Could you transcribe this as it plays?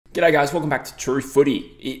G'day guys, welcome back to True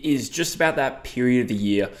Footy. It is just about that period of the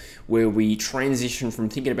year where we transition from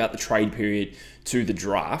thinking about the trade period to the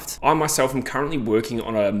draft. I myself am currently working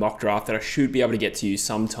on a mock draft that I should be able to get to you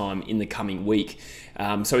sometime in the coming week.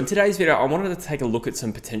 So in today's video, I wanted to take a look at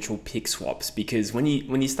some potential pick swaps because when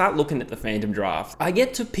you start looking at the Phantom draft, I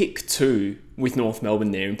get to pick two with North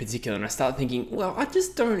Melbourne there in particular, and I start thinking, well, I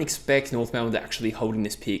just don't expect North Melbourne to actually holding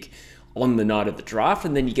this pick on the night of the draft,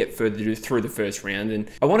 and then you get further through the first round.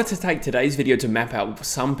 And I wanted to take today's video to map out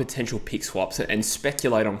some potential pick swaps and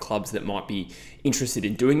speculate on clubs that might be interested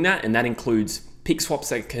in doing that, and that includes pick swaps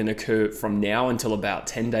that can occur from now until about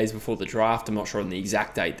 10 days before the draft. I'm not sure on the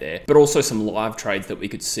exact date there, but also some live trades that we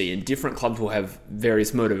could see, and different clubs will have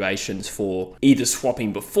various motivations for either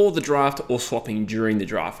swapping before the draft or swapping during the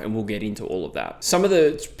draft, and we'll get into all of that. Some of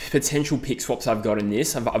the potential pick swaps I've got in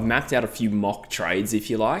this, I've mapped out a few mock trades, if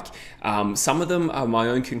you like. Some of them are my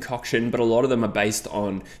own concoction, but a lot of them are based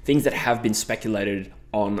on things that have been speculated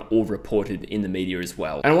on or reported in the media as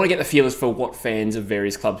well. And I want to get the feelers for what fans of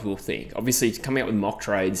various clubs will think. Obviously, coming out with mock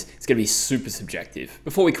trades, it's going to be super subjective.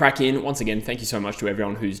 Before we crack in, once again, thank you so much to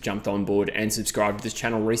everyone who's jumped on board and subscribed to this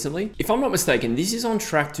channel recently. If I'm not mistaken, this is on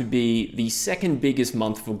track to be the second biggest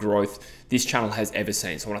month for growth this channel has ever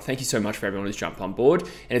seen. So I want to thank you so much for everyone who's jumped on board.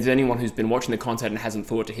 And if there's anyone who's been watching the content and hasn't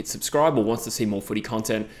thought to hit subscribe or wants to see more footy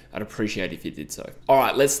content, I'd appreciate it if you did so. All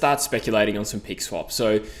right, let's start speculating on some pick swaps.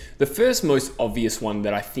 So the first most obvious one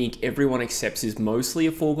that I think everyone accepts is mostly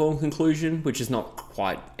a foregone conclusion, which is not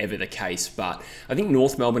quite ever the case, but I think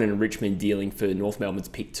North Melbourne and Richmond dealing for North Melbourne's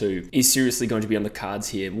pick 2 is seriously going to be on the cards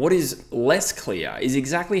here. What is less clear is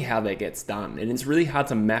exactly how that gets done, and it's really hard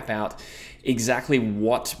to map out exactly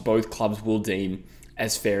what both clubs will deem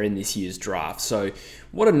as fair in this year's draft. So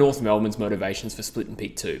what are North Melbourne's motivations for splitting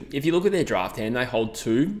pick 2? If you look at their draft hand, they hold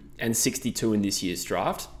 2 and 62 in this year's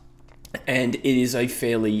draft. And it is a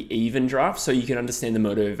fairly even draft, so you can understand the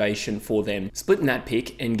motivation for them splitting that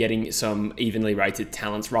pick and getting some evenly rated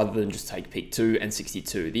talents rather than just take pick 2 and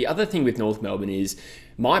 62. The other thing with North Melbourne is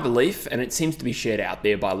my belief, and it seems to be shared out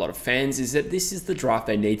there by a lot of fans, is that this is the draft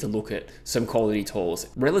they need to look at some quality tools.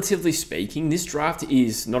 Relatively speaking, this draft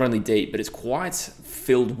is not only deep, but it's quite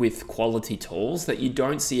filled with quality tools that you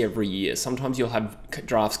don't see every year. Sometimes you'll have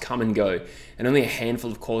drafts come and go, and only a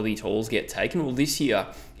handful of quality tools get taken. Well, this year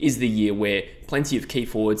is the year where plenty of key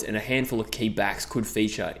forwards and a handful of key backs could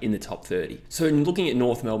feature in the top 30. So in looking at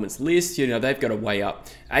North Melbourne's list, they've got to weigh up,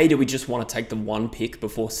 A, do we just want to take the one pick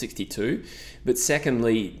before 62? But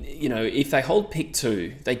secondly, if they hold pick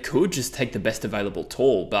 2, they could just take the best available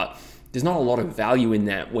tall, but there's not a lot of value in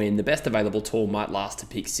that when the best available tall might last to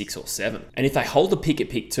pick 6 or 7. And if they hold a pick at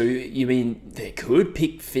pick 2, you mean they could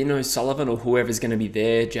pick Finn O'Sullivan or whoever's going to be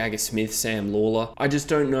there, Jagger Smith, Sam Lawler. I just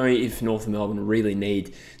don't know if North Melbourne really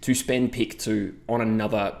need to spend pick 2 on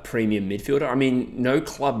another premium midfielder. I mean, no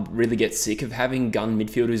club really gets sick of having gun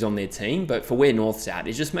midfielders on their team, but for where North's at,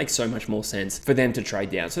 it just makes so much more sense for them to trade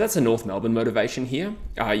down. So that's a North Melbourne motivation here.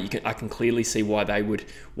 I can clearly see why they would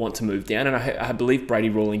want to move down, and I believe Brady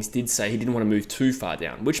Rawlings did say he didn't want to move too far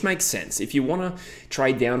down, which makes sense. If you want to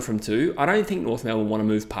trade down from 2, I don't think North Melbourne want to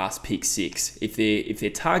move past pick 6. If their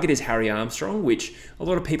target is Harry Armstrong, which a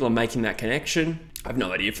lot of people are making that connection, I have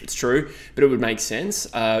no idea if it's true, but it would make sense.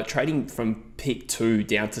 Trading from pick 2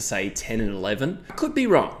 down to say 10 and 11, I could be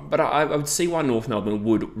wrong, but I would see why North Melbourne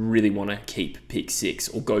would really want to keep pick 6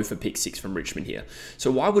 or go for pick 6 from Richmond here. So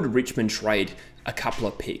why would Richmond trade a couple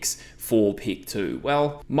of picks for pick 2?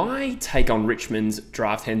 Well, my take on Richmond's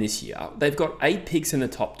draft hand this year, they've got 8 picks in the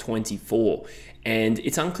top 24, and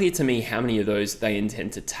it's unclear to me how many of those they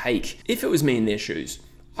intend to take. If it was me in their shoes,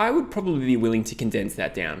 I would probably be willing to condense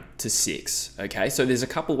that down to 6, okay? So there's a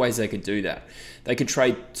couple ways they could do that. They could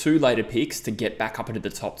trade 2 later picks to get back up into the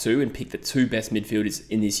top 2 and pick the 2 best midfielders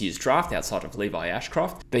in this year's draft outside of Levi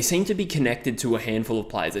Ashcroft. They seem to be connected to a handful of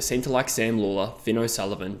players. They seem to like Sam Lawler, Finn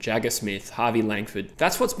O'Sullivan, Jagger Smith, Harvey Langford.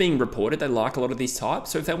 That's what's being reported. They like a lot of these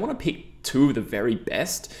types. So if they want to pick 2 of the very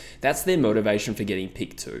best, that's their motivation for getting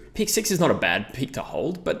pick 2. Pick 6 is not a bad pick to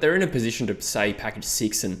hold, but they're in a position to say package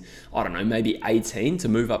 6 and I don't know, maybe 18 to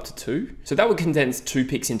move up to 2. So that would condense 2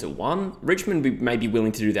 picks into 1. Richmond may be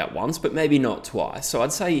willing to do that once, but maybe not twice. So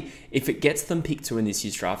I'd say if it gets them pick 2 in this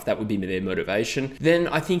year's draft, that would be their motivation. Then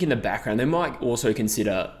I think in the background, they might also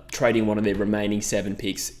consider trading one of their remaining 7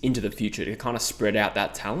 picks into the future to kind of spread out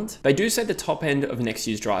that talent. They do say the top end of next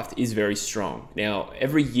year's draft is very strong. Now,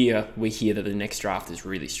 every year we hear that the next draft is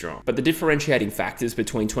really strong, but the differentiating factors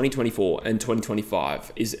between 2024 and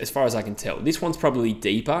 2025 is, as far as I can tell, this one's probably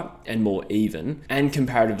deeper and more even and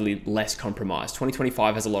comparatively less compromised.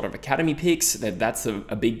 2025 has a lot of academy picks. That's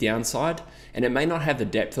a big downside, and it may not have the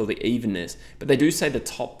depth or the evenness, but they do say the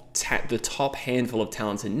top handful of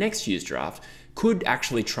talents in next year's draft could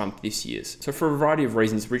actually trump this year's. So for a variety of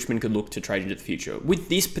reasons, Richmond could look to trade into the future. With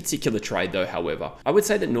this particular trade though, however, I would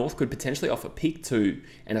say that North could potentially offer pick 2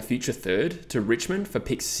 and a future 3rd to Richmond for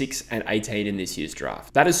picks 6 and 18 in this year's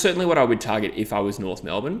draft. That is certainly what I would target if I was North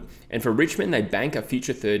Melbourne. And for Richmond, they bank a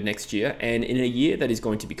future 3rd next year, and in a year that is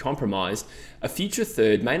going to be compromised, a future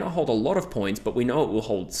 3rd may not hold a lot of points, but we know it will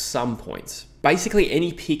hold some points. Basically,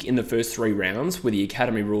 any pick in the first 3 rounds, with the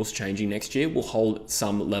academy rules changing next year, will hold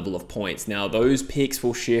some level of points. Now, those picks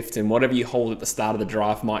will shift, and whatever you hold at the start of the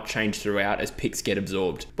draft might change throughout as picks get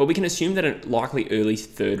absorbed. But we can assume that a likely early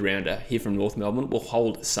 3rd rounder here from North Melbourne will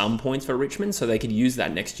hold some points for Richmond, so they could use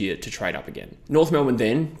that next year to trade up again. North Melbourne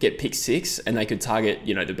then get pick 6, and they could target,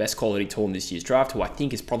 the best quality tall in this year's draft, who I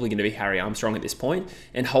think is probably going to be Harry Armstrong at this point,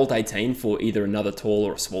 and hold 18 for either another tall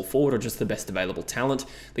or a small forward, or just the best available talent.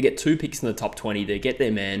 They get 2 picks in the top 20. They get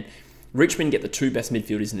their man. Richmond get the 2 best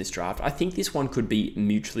midfielders in this draft. I think this one could be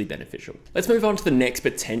mutually beneficial. Let's move on to the next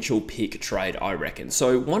potential pick trade, I reckon.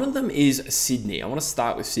 So one of them is Sydney. I want to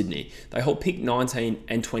start with Sydney. They hold pick 19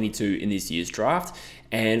 and 22 in this year's draft.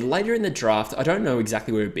 And later in the draft, I don't know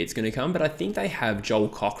exactly where a bid's going to come, but I think they have Joel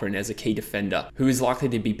Cochran as a key defender who is likely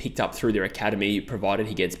to be picked up through their academy, provided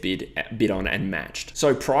he gets bid on and matched.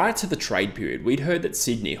 So prior to the trade period, we'd heard that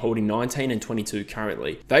Sydney, holding 19 and 22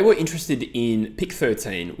 currently, they were interested in pick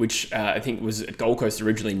 13, which I think was at Gold Coast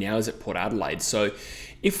originally, now is at Port Adelaide. So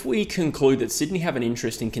if we conclude that Sydney have an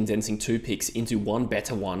interest in condensing 2 picks into one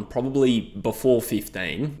better one, probably before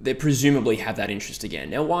 15, they presumably have that interest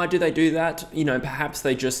again. Now, why do they do that? Perhaps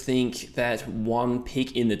they just think that 1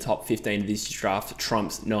 pick in the top 15 of this draft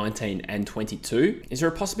trumps 19 and 22. Is there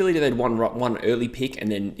a possibility they'd one early pick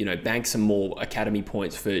and then, bank some more academy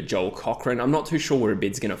points for Joel Cochran? I'm not too sure where a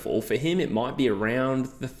bid's going to fall for him. It might be around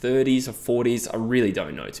the 30s or 40s. I really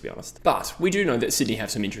don't know, to be honest. But we do know that Sydney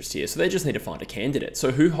have some interest here, so they just need to find a candidate.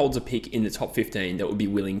 So who holds a pick in the top 15 that would be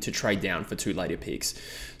willing to trade down for 2 later picks?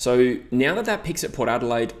 So now that pick's at Port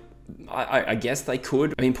Adelaide, I guess they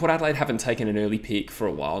could. Port Adelaide haven't taken an early pick for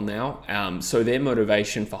a while now, so their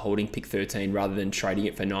motivation for holding pick 13 rather than trading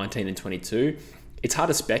it for 19 and 22, it's hard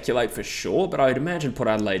to speculate for sure, but I would imagine Port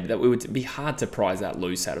Adelaide, that it would be hard to prize that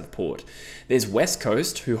loose out of Port. There's West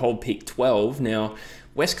Coast, who hold pick 12. Now,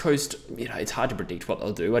 West Coast, it's hard to predict what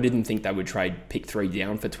they'll do. I didn't think they would trade pick 3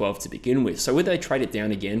 down for 12 to begin with. So would they trade it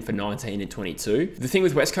down again for 19 and 22? The thing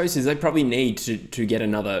with West Coast is they probably need to get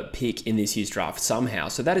another pick in this year's draft somehow.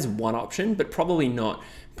 So that is one option, but probably not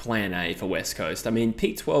plan A for West Coast.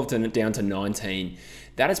 Pick 12 down to 19,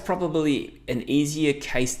 that is probably an easier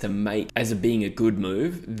case to make as being a good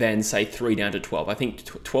move than, say, 3 down to 12. I think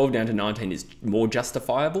 12 down to 19 is more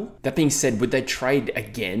justifiable. That being said, would they trade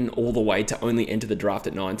again all the way to only enter the draft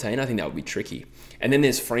at 19? I think that would be tricky. And then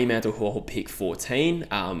there's Fremantle, who will pick 14.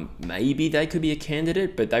 Maybe they could be a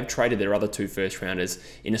candidate, but they've traded their other 2 first rounders.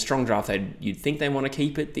 In a strong draft, you'd think they want to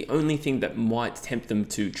keep it. The only thing that might tempt them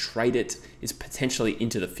to trade it is potentially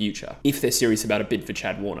into the future, if they're serious about a bid for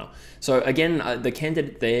Chad Warner. So again, the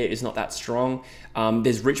candidate there is not that strong.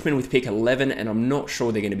 There's Richmond with pick 11, and I'm not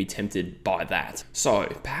sure they're going to be tempted by that. So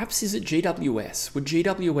perhaps is it GWS? Would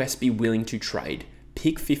GWS be willing to trade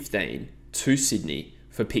pick 15 to Sydney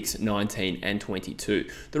for picks 19 and 22?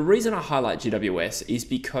 The reason I highlight GWS is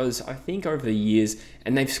because I think over the years,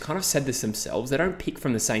 and they've kind of said this themselves, they don't pick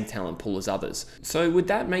from the same talent pool as others. So would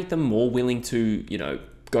that make them more willing to,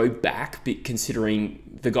 go back, considering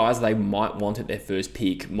the guys they might want at their first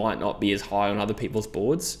pick might not be as high on other people's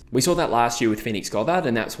boards? We saw that last year with Phoenix Goddard,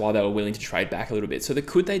 and that's why they were willing to trade back a little bit. So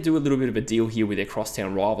could they do a little bit of a deal here with their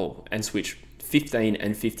crosstown rival and switch 15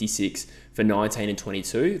 and 56 for 19 and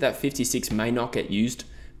 22? That 56 may not get used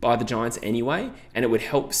by the Giants anyway, and it would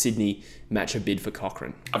help Sydney match a bid for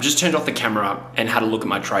Cochran. I've just turned off the camera and had a look at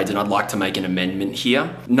my trades, and I'd like to make an amendment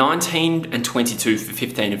here. 19 and 22 for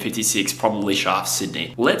 15 and 56 probably shafts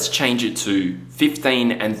Sydney. Let's change it to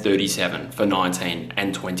 15 and 37 for 19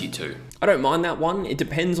 and 22. I don't mind that one. It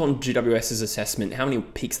depends on GWS's assessment, how many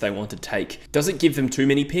picks they want to take. Does it give them too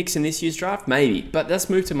many picks in this year's draft? Maybe, but let's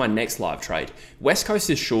move to my next live trade. West Coast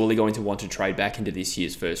is surely going to want to trade back into this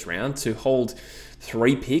year's first round to hold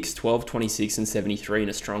 3 picks, 12, 26, and 73 in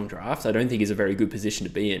a strong draft, I don't think is a very good position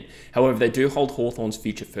to be in. However, they do hold Hawthorn's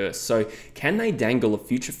future first. So can they dangle a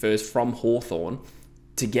future first from Hawthorn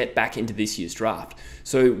to get back into this year's draft?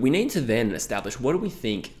 So we need to then establish, what do we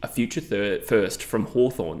think a future first from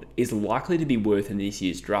Hawthorn is likely to be worth in this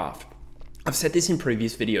year's draft? I've said this in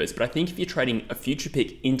previous videos, but I think if you're trading a future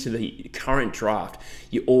pick into the current draft,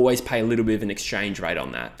 you always pay a little bit of an exchange rate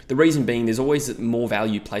on that. The reason being, there's always more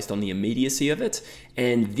value placed on the immediacy of it,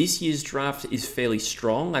 and this year's draft is fairly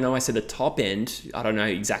strong. I know I said the top end, I don't know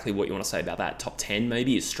exactly what you want to say about that. Top 10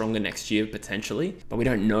 maybe is stronger next year potentially, but we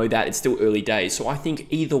don't know that. It's still early days. So I think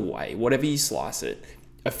either way, whatever you slice it,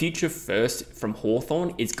 a future first from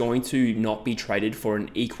Hawthorn is going to not be traded for an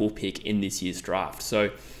equal pick in this year's draft. So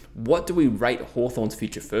what do we rate Hawthorn's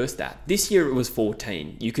future first at? This year it was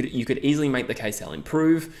 14. You could easily make the case they'll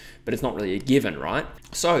improve, but it's not really a given, right?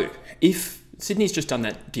 So if Sydney's just done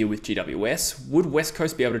that deal with GWS, would West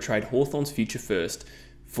Coast be able to trade Hawthorn's future first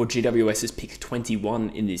for GWS's pick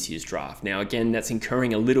 21 in this year's draft? Now, again, that's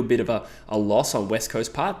incurring a little bit of a loss on West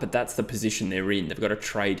Coast part, but that's the position they're in. They've got to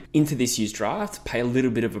trade into this year's draft, pay a little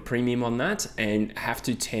bit of a premium on that, and have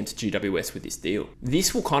to tempt GWS with this deal.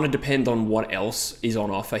 This will kind of depend on what else is on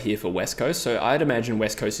offer here for West Coast. So I'd imagine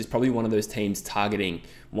West Coast is probably one of those teams targeting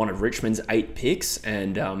one of Richmond's 8 picks.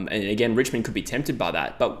 And again, Richmond could be tempted by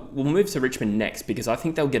that, but we'll move to Richmond next because I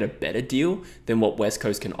think they'll get a better deal than what West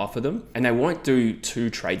Coast can offer them. And they won't do 2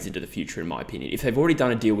 trades into the future, in my opinion. If they've already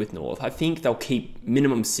done a deal with North, I think they'll keep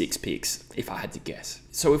minimum 6 picks, if I had to guess.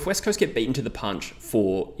 So if West Coast get beaten to the punch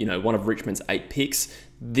for, one of Richmond's 8 picks,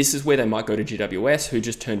 this is where they might go to GWS, who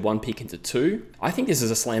just turned 1 pick into 2. I think this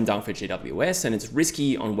is a slam dunk for GWS, and it's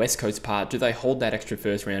risky on West Coast's part. Do they hold that extra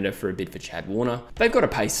first rounder for a bid for Chad Warner? They've got to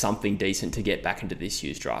pay something decent to get back into this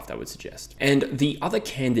year's draft, I would suggest. And the other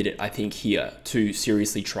candidate, I think, here to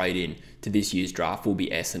seriously trade in to this year's draft will be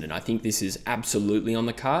Essendon. I think this is absolutely on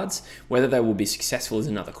the cards. Whether they will be successful is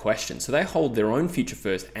another question. So they hold their own future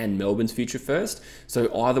first and Melbourne's future first.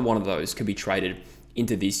 So either one of those could be traded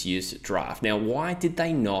into this year's draft. Now, why did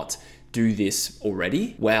they not do this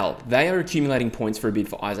already? Well, they are accumulating points for a bid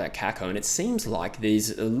for Isaac Kako, and it seems like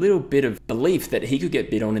there's a little bit of belief that he could get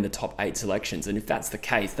bid on in the top 8 selections, and if that's the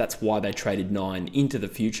case, that's why they traded 9 into the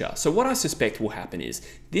future. So what I suspect will happen is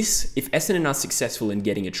this: if Essendon are successful in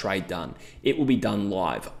getting a trade done, it will be done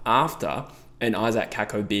live after an Isaac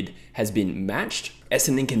Kako bid has been matched.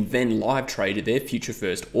 Essendon can then live trade their future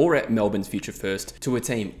first or at Melbourne's future first to a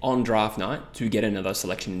team on draft night to get another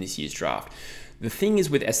selection in this year's draft. The thing is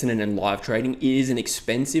with Essendon and live trading, it is an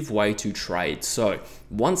expensive way to trade. So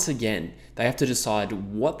once again, they have to decide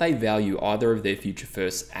what they value either of their future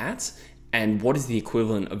firsts at and what is the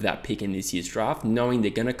equivalent of that pick in this year's draft, knowing they're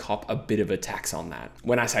going to cop a bit of a tax on that.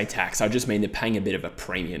 When I say tax, I just mean they're paying a bit of a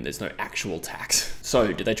premium. There's no actual tax.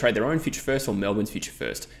 So do they trade their own future first or Melbourne's future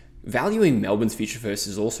first? Valuing Melbourne's future first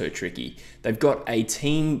is also tricky. They've got a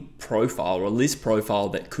team profile or a list profile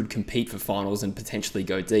that could compete for finals and potentially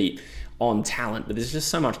go deep on talent, but there's just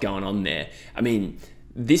so much going on there. I mean,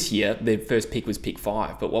 this year, their first pick was pick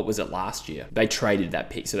 5, but what was it last year? They traded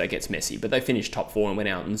that pick, so that gets messy, but they finished top 4 and went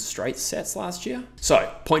out in straight sets last year.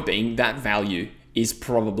 So, point being, that value is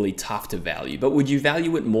probably tough to value, but would you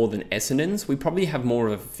value it more than Essendon's? We probably have more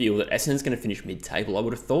of a feel that Essendon's going to finish mid-table, I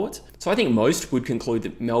would have thought. So I think most would conclude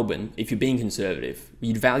that Melbourne, if you're being conservative,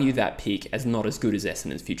 you'd value that pick as not as good as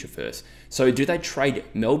Essendon's future first. So do they trade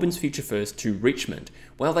Melbourne's future first to Richmond?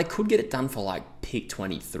 Well, they could get it done for like pick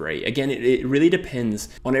 23. Again, it really depends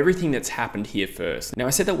on everything that's happened here first. Now, I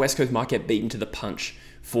said that West Coast might get beaten to the punch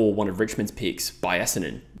for one of Richmond's picks by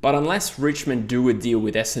Essendon. But unless Richmond do a deal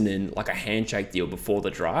with Essendon, like a handshake deal before the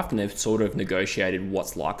draft, and they've sort of negotiated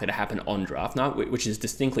what's likely to happen on draft night, which is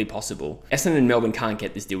distinctly possible, Essendon and Melbourne can't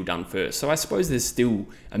get this deal done first. So I suppose there's still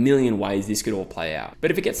a million ways this could all play out.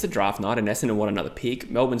 But if it gets to draft night and Essendon want another pick,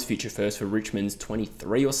 Melbourne's future first for Richmond's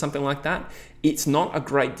 23 or something like that, it's not a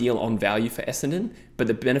great deal on value for Essendon, but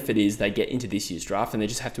the benefit is they get into this year's draft and they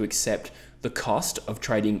just have to accept the cost of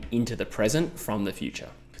trading into the present from the future.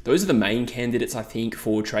 Those are the main candidates, I think,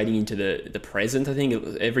 for trading into the present. I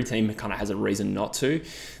think every team kind of has a reason not to.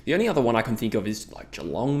 The only other one I can think of is like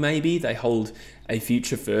Geelong, maybe. They hold a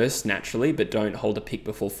future first, naturally, but don't hold a pick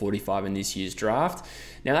before 45 in this year's draft.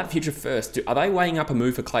 Now, that future first, are they weighing up a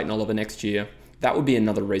move for Clayton Oliver next year that would be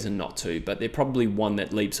another reason not to, but they're probably one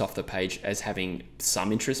that leaps off the page as having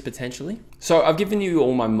some interest potentially. So I've given you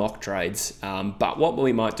all my mock trades, but what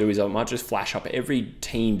we might do is I might just flash up every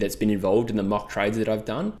team that's been involved in the mock trades that I've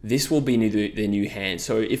done. This will be their new hand.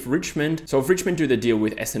 So if Richmond do the deal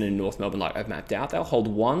with Essendon and North Melbourne like I've mapped out, they'll hold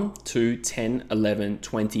 1, 2, 10, 11,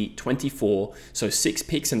 20, 24. So 6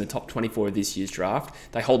 picks in the top 24 of this year's draft.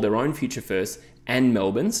 They hold their own future first and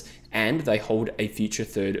Melbourne's, and they hold a future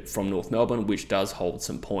third from North Melbourne, which does hold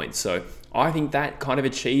some points. So I think that kind of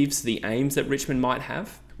achieves the aims that Richmond might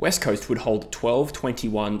have. West Coast would hold 12,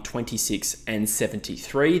 21, 26, and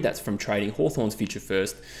 73. That's from trading Hawthorn's future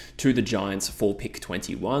first to the Giants for pick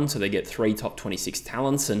 21. So they get 3 top 26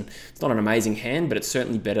 talents, and it's not an amazing hand, but it's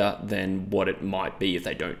certainly better than what it might be if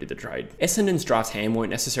they don't do the trade. Essendon's draft hand won't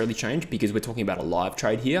necessarily change because we're talking about a live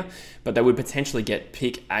trade here, but they would potentially get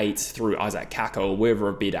pick 8 through Isaac Kako or wherever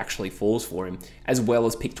a bid actually falls for him, as well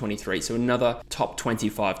as pick 23. So another top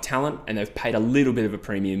 25 talent, and they've paid a little bit of a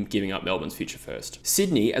premium giving up Melbourne's future first.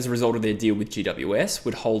 Sydney, as a result of their deal with GWS,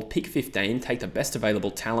 would hold pick 15, take the best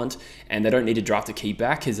available talent, and they don't need to draft a key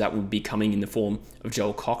back because that would be coming in the form of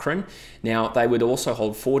Joel Cochran. Now, they would also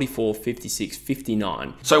hold 44, 56,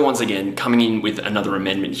 59. So once again, coming in with another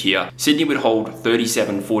amendment here, Sydney would hold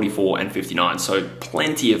 37, 44, and 59. So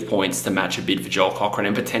plenty of points to match a bid for Joel Cochran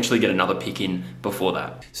and potentially get another pick in before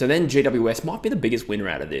that. So then GWS might be the biggest winner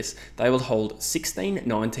out of this. They will hold 16,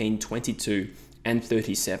 19, 22, and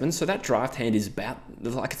 37. So that draft hand is about,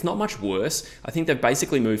 like, it's not much worse. I think they've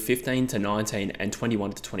basically moved 15 to 19 and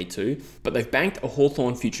 21 to 22, but they've banked a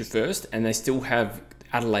Hawthorn future first and they still have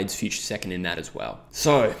Adelaide's future second in that as well.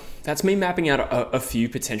 So that's me mapping out a few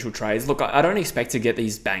potential trades. Look, I don't expect to get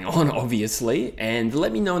these bang on, obviously, and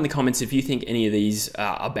let me know in the comments if you think any of these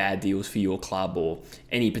are bad deals for your club or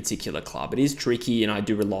any particular club. It is tricky and I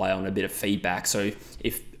do rely on a bit of feedback. So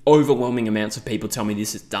if overwhelming amounts of people tell me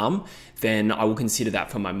this is dumb, then I will consider that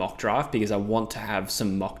for my mock draft because I want to have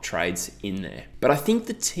some mock trades in there. But I think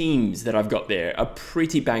the teams that I've got there are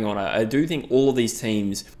pretty bang on. I do think all of these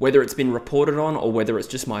teams, whether it's been reported on or whether it's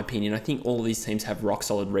just my opinion, I think all of these teams have rock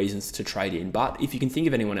solid reasons to trade in. But if you can think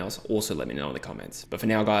of anyone else, also let me know in the comments. But for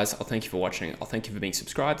now, guys, I'll thank you for watching. I'll thank you for being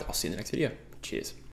subscribed. I'll see you in the next video. Cheers.